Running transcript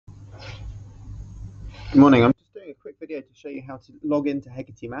Good morning. I'm just doing a quick video to show you how to log into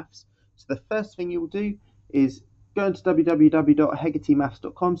hegartymaths. So the first thing you will do is go into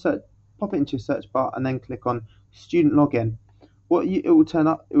www.hegartymaths.com, pop it into your search bar, and then click on Student Login. It will turn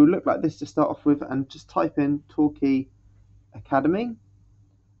up. It will look like this to start off with, and just type in Torquay Academy,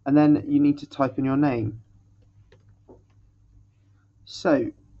 and then you need to type in your name.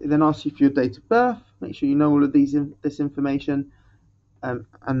 So it then asks you for your date of birth. Make sure you know all of this information, and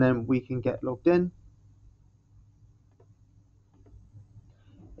then we can get logged in.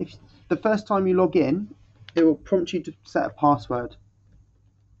 If the first time you log in, it will prompt you to set a password.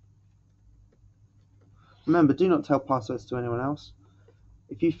 Remember, do not tell passwords to anyone else.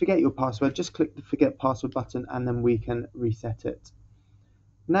 If you forget your password, just click the forget password button and then we can reset it.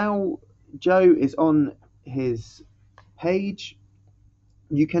 Now Joe is on his page.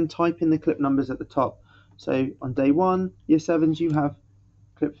 You can type in the clip numbers at the top. So on day 1, year 7s, you have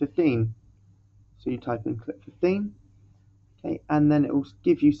clip 15. So you type in clip 15. Okay, and then it will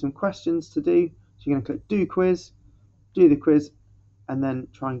give you some questions to do. So you're going to click do quiz, do the quiz, and then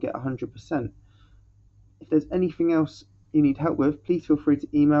try and get 100%. If there's anything else you need help with, please feel free to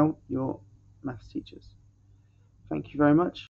email your maths teachers. Thank you very much.